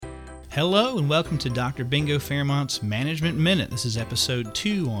Hello and welcome to Dr. Bingo Fairmont's Management Minute. This is episode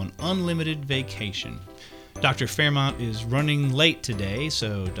 2 on unlimited vacation. Dr. Fairmont is running late today,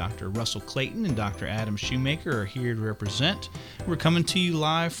 so Dr. Russell Clayton and Dr. Adam Shoemaker are here to represent. We're coming to you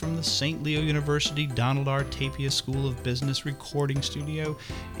live from the St. Leo University Donald R. Tapia School of Business recording studio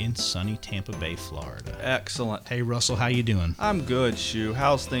in sunny Tampa Bay, Florida. Excellent. Hey Russell, how you doing? I'm good, Shu.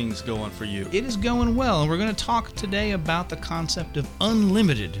 How's things going for you? It is going well, and we're going to talk today about the concept of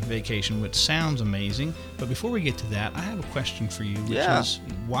unlimited vacation, which sounds amazing. But before we get to that, I have a question for you, which is,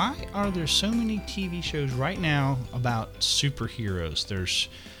 why are there so many TV shows right now about superheroes? There's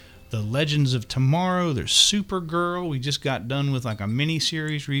The Legends of Tomorrow, there's Supergirl. We just got done with like a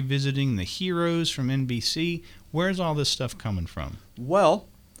mini-series revisiting the heroes from NBC. Where's all this stuff coming from? Well,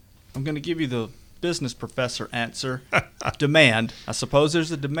 I'm going to give you the business professor answer. Demand. I suppose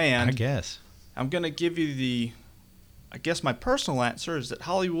there's a demand. I guess. I'm going to give you my personal answer is that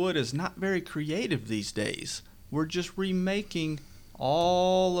Hollywood is not very creative these days. We're just remaking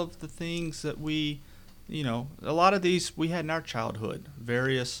all of the things that a lot of these we had in our childhood.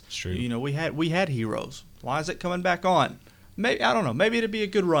 Various, it's true. We had heroes. Why is it coming back on? Maybe, I don't know. Maybe it'd be a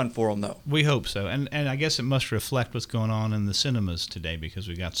good run for them, though. We hope so. And I guess it must reflect what's going on in the cinemas today, because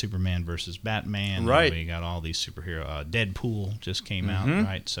we got Superman versus Batman. Right. And we got all these superhero. Deadpool just came out,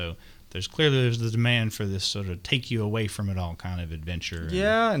 right? So there's the demand for this sort of take you away from it all kind of adventure.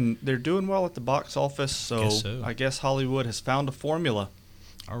 Yeah, and they're doing well at the box office, so I guess Hollywood has found a formula.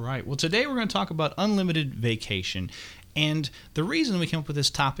 All right. Well, today we're going to talk about unlimited vacation. And the reason we came up with this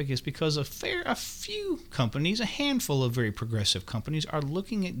topic is because a few companies, a handful of very progressive companies, are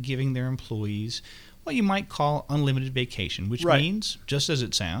looking at giving their employees what you might call unlimited vacation, which means, just as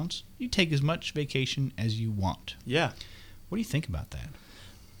it sounds, you take as much vacation as you want. Yeah. What do you think about that?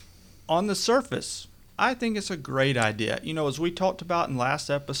 On the surface, I think it's a great idea. As we talked about in last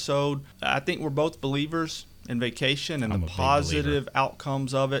episode, I think we're both believers in vacation and the positive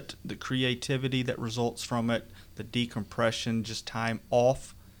outcomes of it, the creativity that results from it, the decompression, just time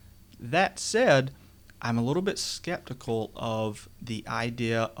off. That said, I'm a little bit skeptical of the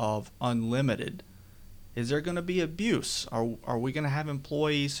idea of unlimited. Is there going to be abuse? Are we going to have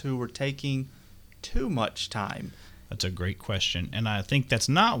employees who are taking too much time? That's a great question, and I think that's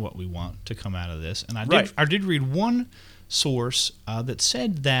not what we want to come out of this. And I did read one source that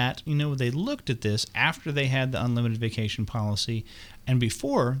said that they looked at this after they had the unlimited vacation policy and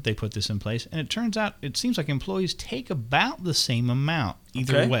before they put this in place, and it seems like employees take about the same amount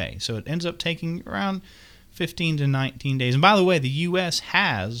either way. So it ends up taking around 15 to 19 days. And by the way, the U.S.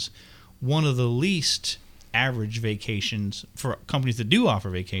 has one of the least average vacations for companies that do offer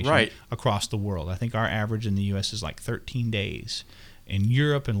vacation across the world. I think our average in the U.S. is like 13 days. In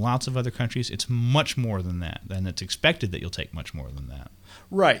Europe and lots of other countries, it's much more than that. And it's expected that you'll take much more than that.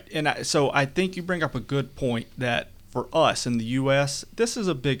 Right. And so I think you bring up a good point that for us in the U.S., this is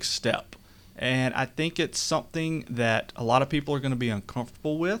a big step. And I think it's something that a lot of people are going to be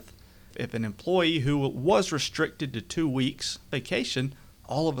uncomfortable with. If an employee who was restricted to 2 weeks vacation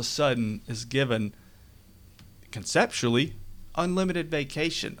all of a sudden is given conceptually unlimited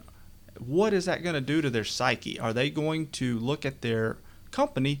vacation, what is that going to do to their psyche? Are they going to look at their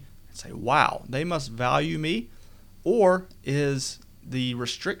company and say, wow, they must value me? Or is the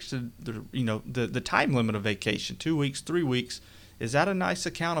restriction, the time limit of vacation, 2 weeks, 3 weeks, is that a nice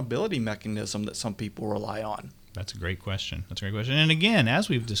accountability mechanism that some people rely on? That's a great question. And again, as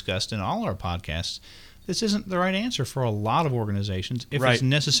we've discussed in all our podcasts, this isn't the right answer for a lot of organizations. If it's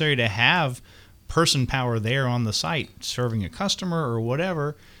necessary to have person power there on the site serving a customer or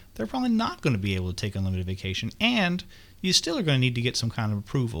whatever, they're probably not going to be able to take unlimited vacation, and you still are going to need to get some kind of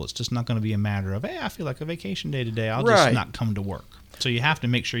approval. It's just not going to be a matter of, hey, I feel like a vacation day today, I'll just not come to work. So you have to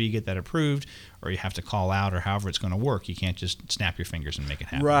make sure you get that approved, or you have to call out, or however it's going to work. You can't just snap your fingers and make it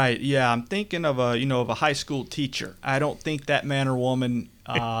happen. Right, yeah. I'm thinking of a high school teacher. I don't think that man or woman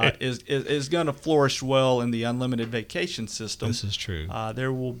is going to flourish well in the unlimited vacation system. This is true.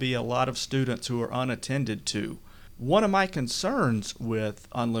 There will be a lot of students who are unattended to. One of my concerns with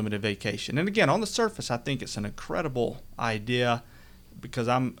unlimited vacation, and again, on the surface, I think it's an incredible idea because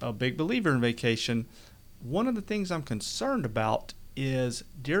I'm a big believer in vacation. One of the things I'm concerned about is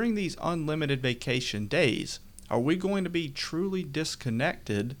during these unlimited vacation days, are we going to be truly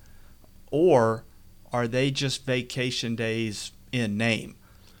disconnected, or are they just vacation days in name?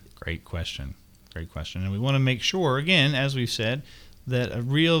 Great question. And we want to make sure, again, as we've said, that a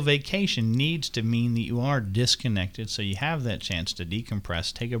real vacation needs to mean that you are disconnected, so you have that chance to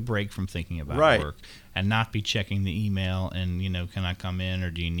decompress, take a break from thinking about work, and not be checking the email and, can I come in, or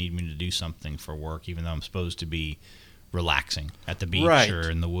do you need me to do something for work, even though I'm supposed to be relaxing at the beach Right. or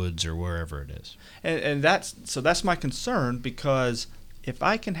in the woods or wherever it is. And that's my concern, because if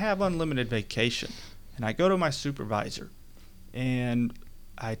I can have unlimited vacation and I go to my supervisor and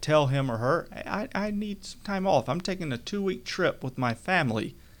I tell him or her, I need some time off. I'm taking a 2-week trip with my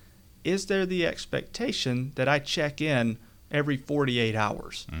family. Is there the expectation that I check in every 48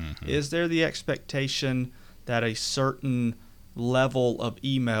 hours? Mm-hmm. Is there the expectation that a certain level of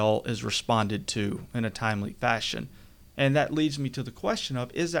email is responded to in a timely fashion? And that leads me to the question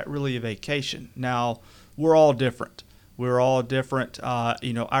of, is that really a vacation? Now, we're all different. We're all different.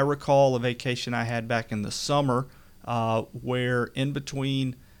 I recall a vacation I had back in the summer where in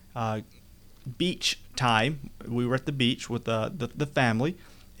between beach time, we were at the beach with the family,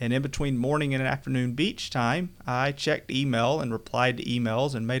 and in between morning and afternoon beach time, I checked email and replied to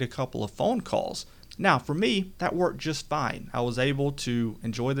emails and made a couple of phone calls. Now, for me, that worked just fine. I was able to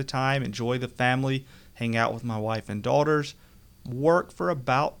enjoy the time, enjoy the family, hang out with my wife and daughters, work for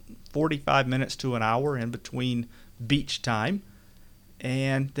about 45 minutes to an hour in between beach time,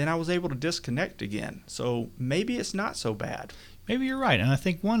 and then I was able to disconnect again. So maybe it's not so bad. Maybe you're right. And I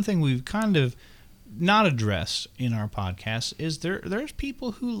think one thing we've kind of not addressed in our podcast is there's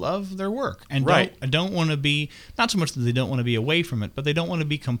people who love their work and don't want to be, not so much that they don't want to be away from it, but they don't want to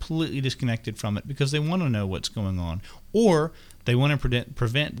be completely disconnected from it because they want to know what's going on. Or they want to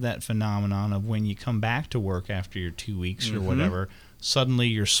prevent that phenomenon of when you come back to work after your 2 weeks or whatever, suddenly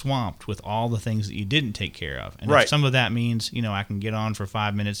you're swamped with all the things that you didn't take care of. And if some of that means, I can get on for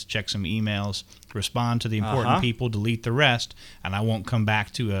 5 minutes, check some emails, respond to the important people, delete the rest, and I won't come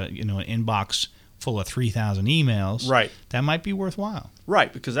back to an inbox full of 3,000 emails, that might be worthwhile.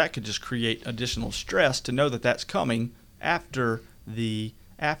 Right, because that could just create additional stress to know that that's coming after the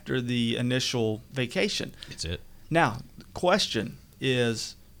initial vacation. That's it. Now, the question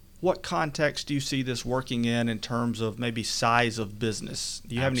is, what context do you see this working in terms of maybe size of business?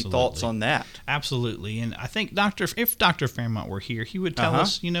 Do you have any thoughts on that? Absolutely. And I think if Dr. Fairmont were here, he would tell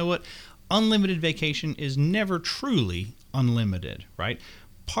us, what, unlimited vacation is never truly unlimited, right?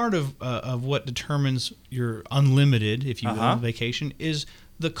 Part of what determines your unlimited, if you will, vacation is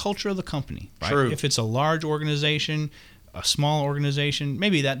the culture of the company, right? True. If it's a large organization, a small organization,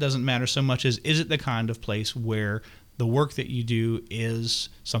 maybe that doesn't matter so much as, is it the kind of place where the work that you do is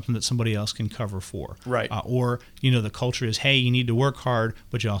something that somebody else can cover for. Right. Or, the culture is, hey, you need to work hard,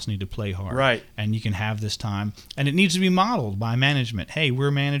 but you also need to play hard. Right. And you can have this time. And it needs to be modeled by management. Hey,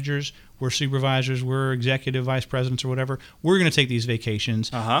 we're managers, we're supervisors, we're executive vice presidents or whatever. We're going to take these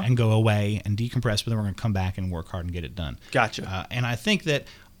vacations and go away and decompress, but then we're going to come back and work hard and get it done. Gotcha. And I think that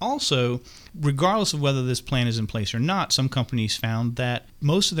also, regardless of whether this plan is in place or not, some companies found that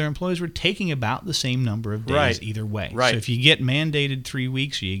most of their employees were taking about the same number of days either way. Right. So if you get mandated 3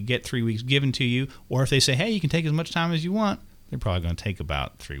 weeks, or you get 3 weeks given to you, or if they say, hey, you can take as much time as you want, they're probably going to take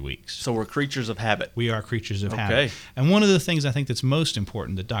about 3 weeks. So we're creatures of habit. We are creatures of habit. And one of the things I think that's most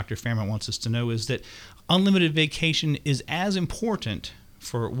important that Dr. Fairmont wants us to know is that unlimited vacation is as important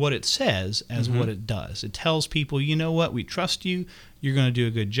for what it says as what it does. It tells people, you know what, we trust you. You're going to do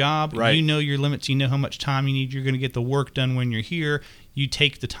a good job. Right. You know your limits. You know how much time you need. You're going to get the work done when you're here. You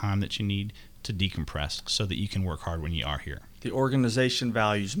take the time that you need to decompress so that you can work hard when you are here. The organization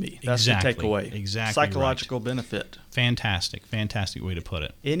values me. That's Exactly. the takeaway. Exactly. Psychological benefit. Fantastic. Fantastic way to put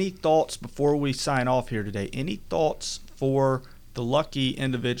it. Any thoughts before we sign off here today? Any thoughts for the lucky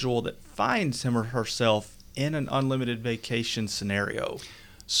individual that finds him or herself in an unlimited vacation scenario?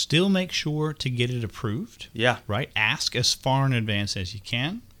 Still make sure to get it approved. Yeah. Right? Ask as far in advance as you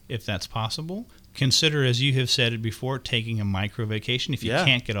can, if that's possible. Consider, as you have said it before, taking a micro vacation if you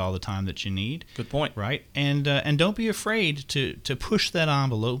can't get all the time that you need. Good point. Right? And don't be afraid to push that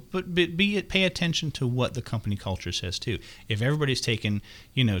envelope, but pay attention to what the company culture says too. If everybody's taking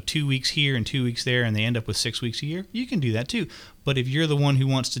 2 weeks here and 2 weeks there, and they end up with 6 weeks a year, you can do that too. But if you're the one who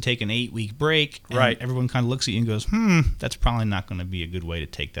wants to take an 8-week break, and everyone kind of looks at you and goes, that's probably not going to be a good way to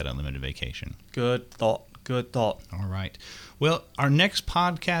take that unlimited vacation. Good thought. Good thought. All right. Well, our next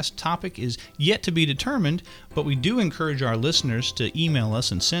podcast topic is yet to be determined, but we do encourage our listeners to email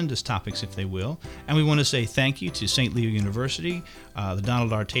us and send us topics if they will. And we want to say thank you to St. Leo University, the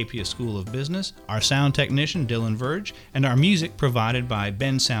Donald R. Tapia School of Business, our sound technician, Dylan Verge, and our music provided by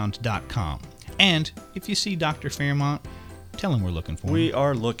bensound.com. And if you see Dr. Fairmont, tell him we're looking for him. We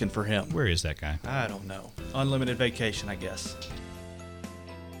are looking for him. Where is that guy? I don't know. Unlimited vacation, I guess.